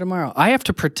this by tomorrow. I have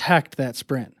to protect that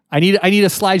sprint. I need a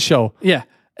slideshow. Yeah.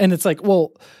 And it's like,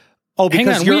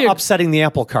 because you're upsetting the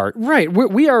apple cart. Right.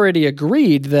 We already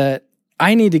agreed that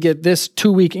I need to get this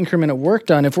 2-week increment of work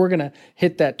done. If we're going to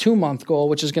hit that 2-month goal,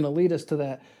 which is going to lead us to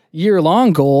that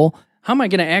year-long goal, how am I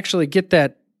going to actually get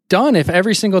that done if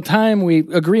every single time we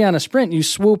agree on a sprint, you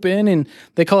swoop in, and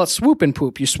they call it swoop and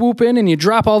poop. You swoop in and you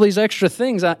drop all these extra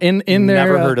things in there.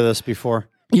 Never heard of this before.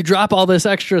 You drop all this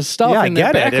extra stuff in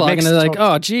their backlog, and they're like,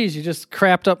 "Oh, geez, you just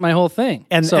crapped up my whole thing."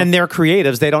 And they're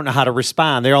creatives; they don't know how to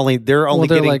respond. They're only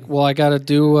getting like, "Well, I got to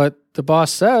do what the boss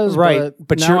says, right?"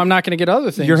 But now I'm not going to get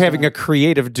other things. You're having a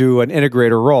creative do an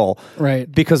integrator role,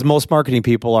 right? Because most marketing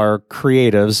people are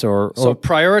creatives, so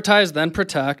prioritize, then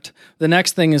protect. The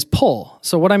next thing is pull.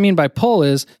 So what I mean by pull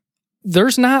is,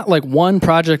 there's not like one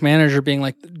project manager being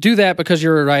like, do that because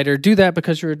you're a writer, do that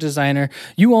because you're a designer.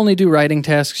 You only do writing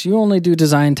tasks, you only do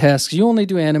design tasks, you only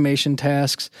do animation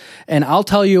tasks, and I'll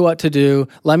tell you what to do.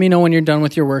 Let me know when you're done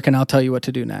with your work and I'll tell you what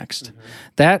to do next. Mm-hmm.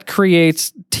 That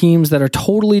creates teams that are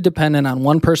totally dependent on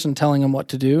one person telling them what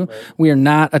to do. Right. We are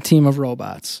not a team of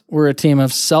robots. We're a team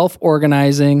of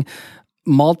self-organizing,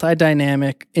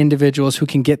 multi-dynamic individuals who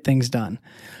can get things done.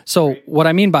 So what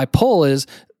I mean by pull is,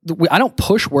 I don't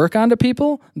push work onto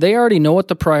people. They already know what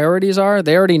the priorities are.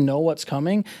 They already know what's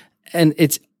coming. And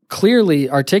it's clearly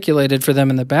articulated for them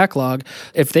in the backlog.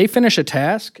 If they finish a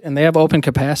task and they have open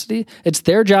capacity, it's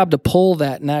their job to pull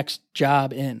that next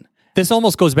job in. This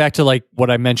almost goes back to like what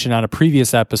I mentioned on a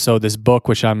previous episode, this book,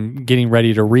 which I'm getting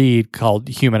ready to read, called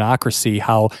Humanocracy,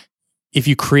 how if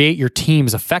you create your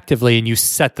teams effectively and you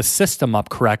set the system up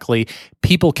correctly,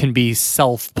 people can be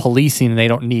self-policing and they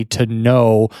don't need to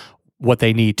know what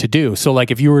they need to do. So like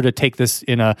if you were to take this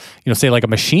in a, say like a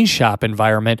machine shop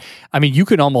environment, I mean, you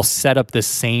can almost set up this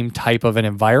same type of an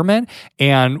environment.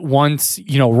 And once,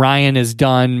 Ryan is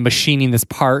done machining this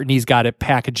part and he's got it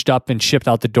packaged up and shipped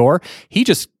out the door, he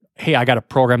just, hey, I got to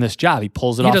program this job. He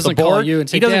pulls it off the board. He doesn't call you and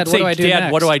say, Dad, what do I do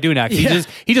next? What do I do next? Yeah.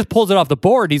 He just pulls it off the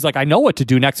board. He's like, I know what to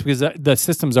do next because the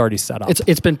system's already set up.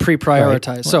 It's been pre-prioritized.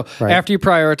 Right. So after you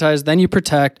prioritize, then you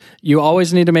protect. You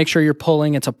always need to make sure you're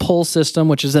pulling. It's a pull system,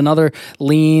 which is another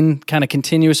lean kind of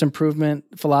continuous improvement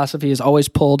philosophy, is always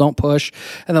pull, don't push.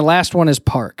 And the last one is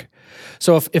park.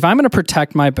 So if I'm going to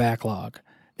protect my backlog,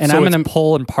 and so I'm going to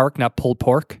pull and park, not pulled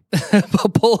pork.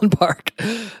 Pull and park.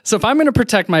 So if I'm going to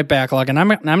protect my backlog, and I'm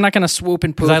not going to swoop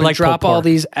and poop and drop all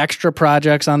these extra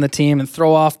projects on the team and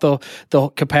throw off the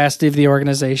capacity of the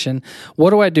organization,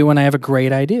 what do I do when I have a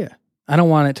great idea? I don't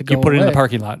want it to go You put it in the away.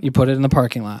 parking lot. You put it in the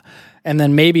parking lot. And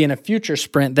then maybe in a future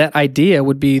sprint, that idea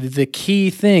would be the key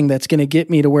thing that's going to get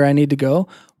me to where I need to go.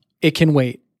 It can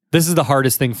wait. This is the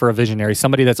hardest thing for a visionary.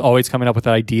 Somebody that's always coming up with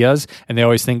ideas and they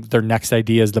always think their next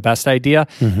idea is the best idea.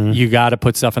 You got to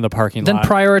put stuff in the parking Then lot.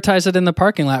 prioritize it in the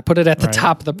parking lot. Put it at the Right.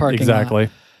 top of the parking lot. Exactly.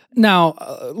 Now,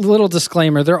 a little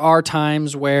disclaimer, there are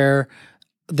times where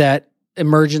that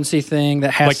emergency thing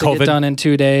that has Like to COVID? get done in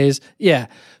 2 days. Yeah.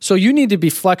 So you need to be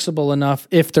flexible enough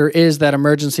if there is that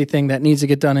emergency thing that needs to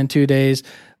get done in 2 days,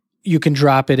 you can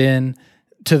drop it in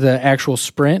to the actual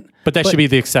sprint. But that should be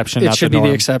the exception, It not should the be norm.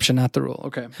 the exception, not the rule.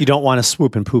 Okay. You don't want to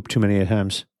swoop and poop too many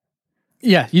times.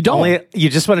 Yeah, you don't. You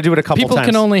just want to do it a couple People times.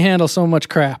 can only handle so much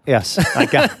crap. Yes, I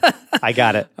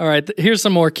got it. All right, here's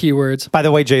some more keywords. By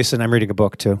the way, Jason, I'm reading a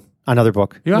book too. Another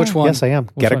book. You are? Which one? Yes, I am.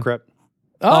 Get a one? grip.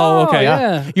 Oh, okay.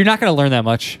 Yeah. You're not going to learn that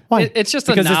much. Why? It's just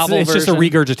a Because novel it's just a version.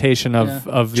 regurgitation of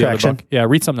the other Traction. book. Yeah,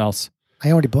 read something else. I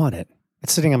already bought it.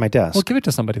 It's sitting on my desk. Well, give it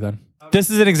to somebody then.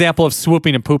 This is an example of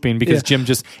swooping and pooping because Yeah. Jim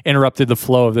just interrupted the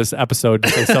flow of this episode to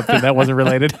say something that wasn't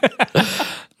related.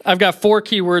 I've got 4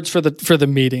 keywords for the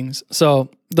meetings. So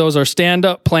those are stand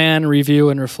up, plan, review,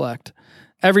 and reflect.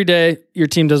 Every day, your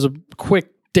team does a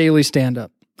quick daily stand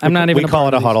up. I'm not even we call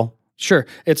it part a of these. huddle. Sure.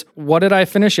 It's what did I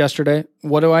finish yesterday?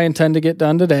 What do I intend to get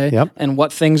done today? Yep. And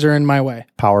what things are in my way?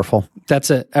 Powerful.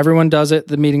 That's it. Everyone does it.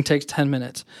 The meeting takes 10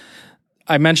 minutes.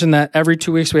 I mentioned that every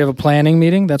 2 weeks we have a planning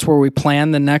meeting. That's where we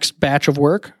plan the next batch of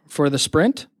work for the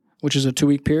sprint, which is a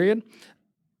 2-week period.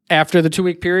 After the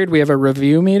 2-week period, we have a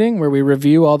review meeting where we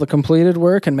review all the completed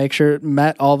work and make sure it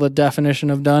met all the definition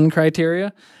of done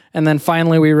criteria. And then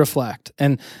finally, we reflect.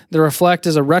 And the reflect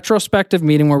is a retrospective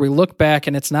meeting where we look back,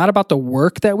 and it's not about the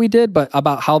work that we did, but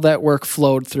about how that work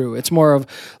flowed through. It's more of,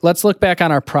 let's look back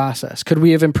on our process. Could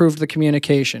we have improved the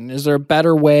communication? Is there a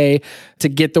better way to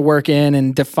get the work in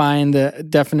and define the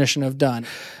definition of done?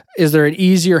 Is there an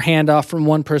easier handoff from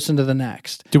one person to the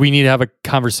next? Do we need to have a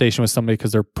conversation with somebody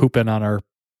because they're pooping on our...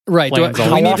 Right. Plans Do all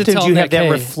we the need How to often tell do you them have that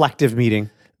hey, reflective meeting?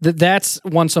 That's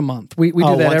once a month. We do that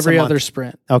once a every month. other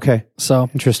sprint. Okay. So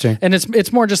Interesting. And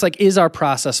it's more just like, is our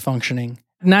process functioning?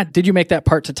 Not did you make that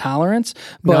part to tolerance,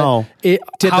 but No. it,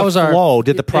 Did how's the flow,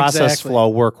 did the Exactly. process flow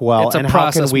work well? It's a and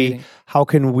process meeting. how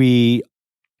can we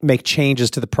make changes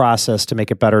to the process to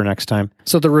make it better next time?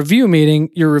 So the review meeting,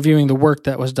 you're reviewing the work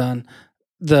that was done.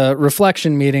 The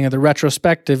reflection meeting or the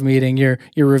retrospective meeting, you're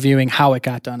reviewing how it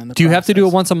got done in the Do you have to do it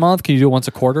process. once a month? Can you do it once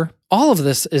a quarter? All of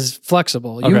this is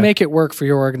flexible. You Okay. make it work for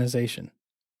your organization.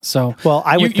 So Well,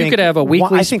 I would you could have a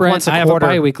weekly I think sprint. once a I have quarter, a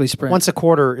bi-weekly sprint. Once a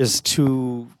quarter is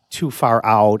too far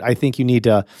out. I think you need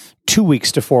 2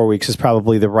 weeks to 4 weeks is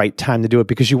probably the right time to do it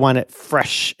because you want it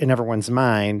fresh in everyone's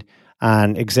mind.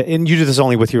 And you do this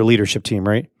only with your leadership team,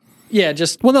 right? Yeah,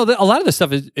 just Well, no, a lot of this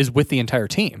stuff is with the entire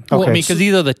team. Okay. I mean, because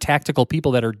these are the tactical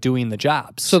people that are doing the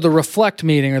jobs. so the reflect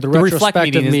meeting or the reflect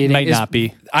retrospective meeting meeting might not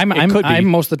be. I'm could be.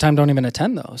 most of the time don't even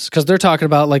attend those because they're talking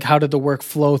about like how did the work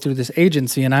flow through this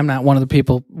agency, and I'm not one of the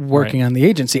people working on the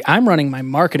agency. I'm running my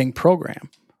marketing program,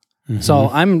 so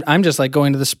I'm just like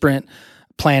going to the sprint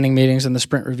planning meetings and the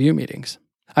sprint review meetings.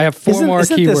 I have 4 more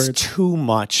isn't keywords. this too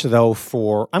much though?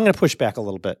 I'm going to push back a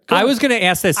little bit. I was going to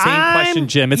ask that same question,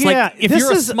 Jim. It's yeah, like, if this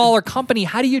you're a is- smaller company,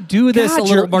 how do you do this God, a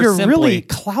little more you're simply? really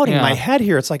clouding Yeah. my head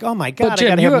here. It's like, oh my God, but I got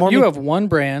Jim, to have more. you have one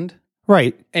brand,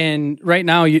 right and right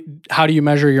now, how do you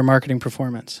measure your marketing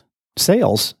performance?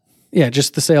 sales. Yeah,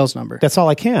 just the sales number. That's all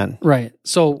I can. Right.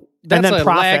 So that's then a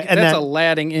profit, and that's then a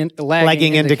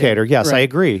lagging Indicator. Yes, Right. I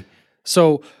agree.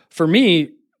 So for me,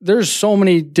 there's so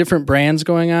many different brands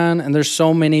going on, and there's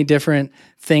so many different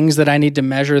things that I need to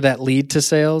measure that lead to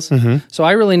sales. Mm-hmm. So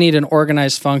I really need an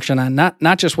organized function on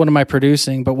not just what am I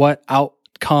producing, but what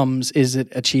outcomes is it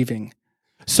achieving.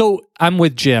 So I'm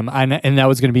with Jim, and that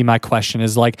was going to be my question.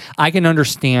 Is like I can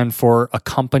understand for a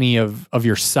company of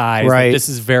your size, that Right. this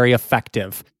is very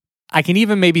effective. I can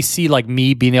even maybe see like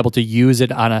me being able to use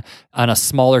it on a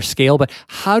smaller scale. But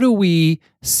how do we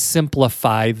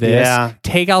simplify this? Yeah.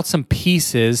 Take out some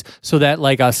pieces so that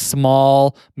like a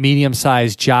small,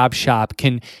 medium-sized job shop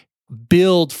can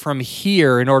build from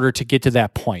here in order to get to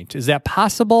that point. Is that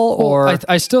possible? Or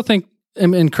I still think,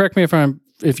 and correct me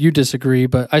if you disagree,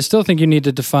 but I still think you need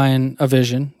to define a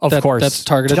vision. Of course. That's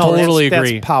targeted. No, towards- totally that's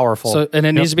agree. powerful. So, and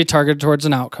it needs to be targeted towards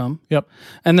an outcome. Yep.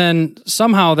 And then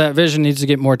somehow that vision needs to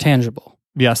get more tangible.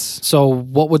 Yes. So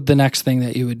what would the next thing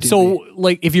that you would do So, be?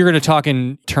 like, if you're going to talk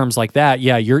in terms like that,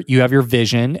 yeah, you have your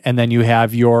vision, and then you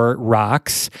have your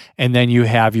rocks, and then you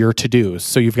have your to-dos.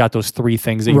 So you've got those three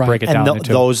things that you Right. break it And down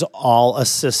into. those all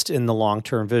assist in the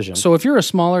long-term vision. So if you're a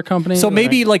smaller company, So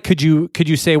maybe like could you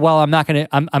say, well, I'm going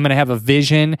to have a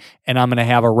vision, and I'm going to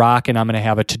have a rock, and I'm going to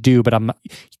have a to-do, but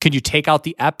could you take out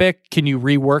the epic? Can you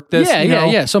rework this?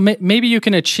 Yeah. So maybe you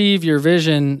can achieve your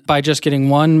vision by just getting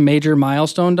one major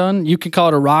milestone done. You could call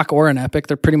it a rock or an epic.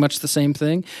 They're pretty much the same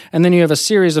thing. And then you have a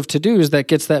series of to-dos that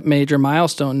gets that major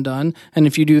milestone done. And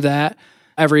if you do that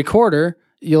every quarter,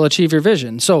 you'll achieve your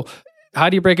vision. So how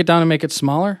do you break it down and make it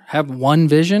smaller? Have one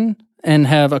vision and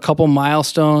have a couple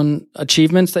milestone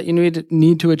achievements that you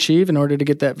need to achieve in order to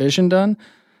get that vision done,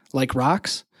 like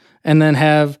rocks, and then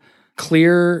have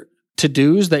clear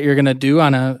to-dos that you're going to do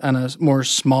on a more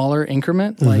smaller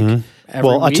increment, like every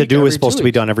well, a week, to-do every is supposed 2 to be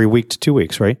weeks. done every week to 2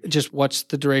 weeks, right? Just what's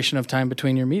the duration of time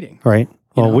between your meeting? Right.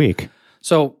 Well, know? a week.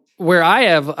 So where I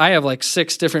have like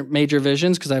 6 different major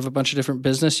visions because I have a bunch of different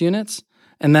business units,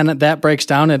 and then that breaks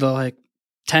down into like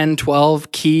 10,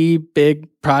 12 key big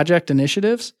project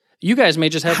initiatives. You guys may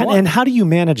just have one. And how do you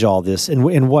manage all this? In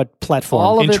what platform?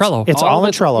 All of In it's- Trello. It's all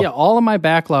in Trello. Yeah, all of my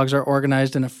backlogs are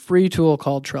organized in a free tool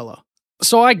called Trello.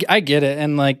 So I get it.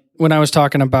 And like when I was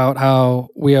talking about how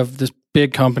we have this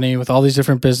big company with all these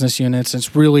different business units,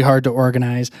 it's really hard to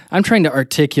organize. I'm trying to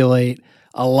articulate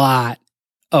a lot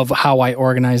of how I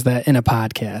organize that in a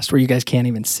podcast where you guys can't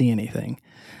even see anything.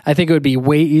 I think it would be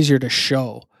way easier to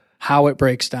show how it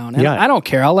breaks down. And Yeah. I don't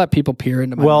care. I'll let people peer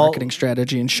into my marketing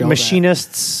strategy and show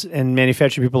Machinists and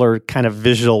manufacturing people are kind of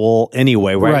visual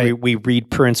anyway, right? Right. We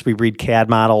read prints, we read CAD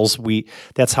models.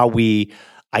 That's how we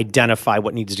identify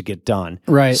what needs to get done.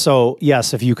 Right. So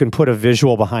yes, if you can put a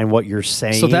visual behind what you're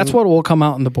saying. So that's what will come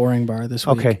out in the boring bar this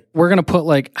week. Okay. We're going to put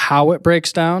like how it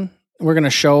breaks down. We're going to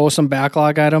show some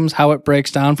backlog items, how it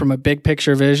breaks down from a big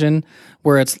picture vision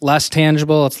where it's less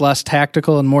tangible, it's less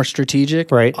tactical and more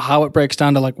strategic. Right. How it breaks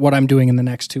down to like what I'm doing in the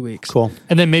next 2 weeks. Cool.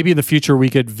 And then maybe in the future we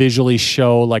could visually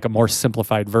show like a more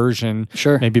simplified version.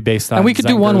 Sure. Maybe based on And we could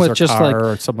do one Zengers with or just car like-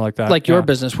 or something like that. Like your Yeah.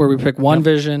 business where we pick one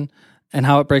vision and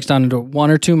how it breaks down into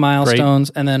 1 or 2 milestones.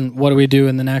 And then what do we do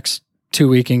in the next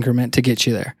 2-week increment to get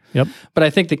you there? Yep. But I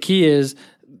think the key is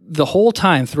the whole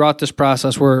time throughout this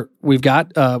process we've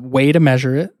got a way to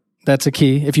measure it. That's a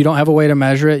key. If you don't have a way to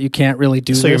measure it, you can't really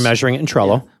do So this. you're measuring it in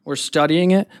Trello. We're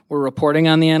studying it. We're reporting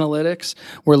on the analytics.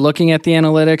 We're looking at the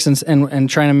analytics and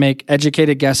trying to make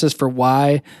educated guesses for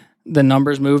why the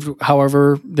numbers moved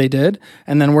however they did.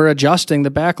 And then we're adjusting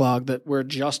the backlog, that we're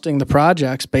adjusting the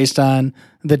projects based on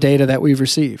the data that we've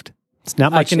received. It's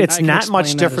not much. I It's can not explain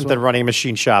much that different as than well. running a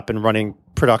machine shop and running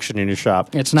production in your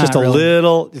shop. It's not just a really.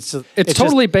 little. It's just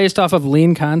totally based off of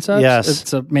lean concepts. Yes.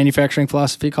 It's a manufacturing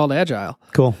philosophy called Agile.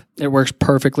 cool. It works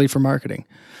perfectly for marketing.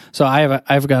 So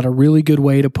I've got a really good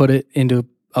way to put it into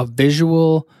a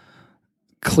visual,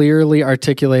 clearly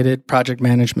articulated project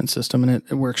management system, and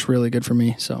it works really good for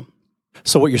me. So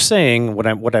So what you're saying,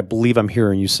 what I believe I'm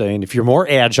hearing you saying, if you're more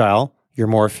agile, you're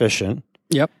more efficient.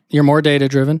 yep, you're more data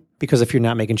driven. Because if you're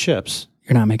not making chips,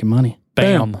 You're not making money.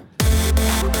 Bam.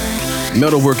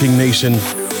 Metalworking Nation,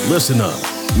 listen up.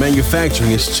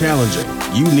 Manufacturing is challenging.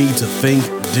 You need to think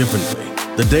differently.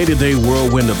 The day-to-day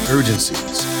whirlwind of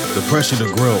urgencies, the pressure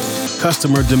to grow,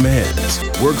 customer demands,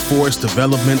 workforce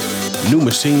development, new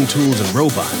machine tools and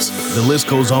robots. The list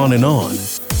goes on and on.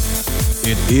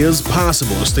 It is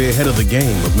possible to stay ahead of the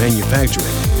game of manufacturing,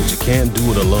 but you can't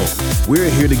do it alone. We're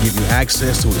here to give you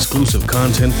access to exclusive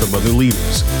content from other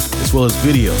leaders, as well as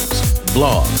videos,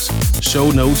 blogs,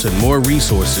 show notes, and more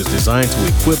resources designed to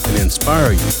equip and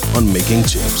inspire you on making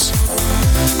chips.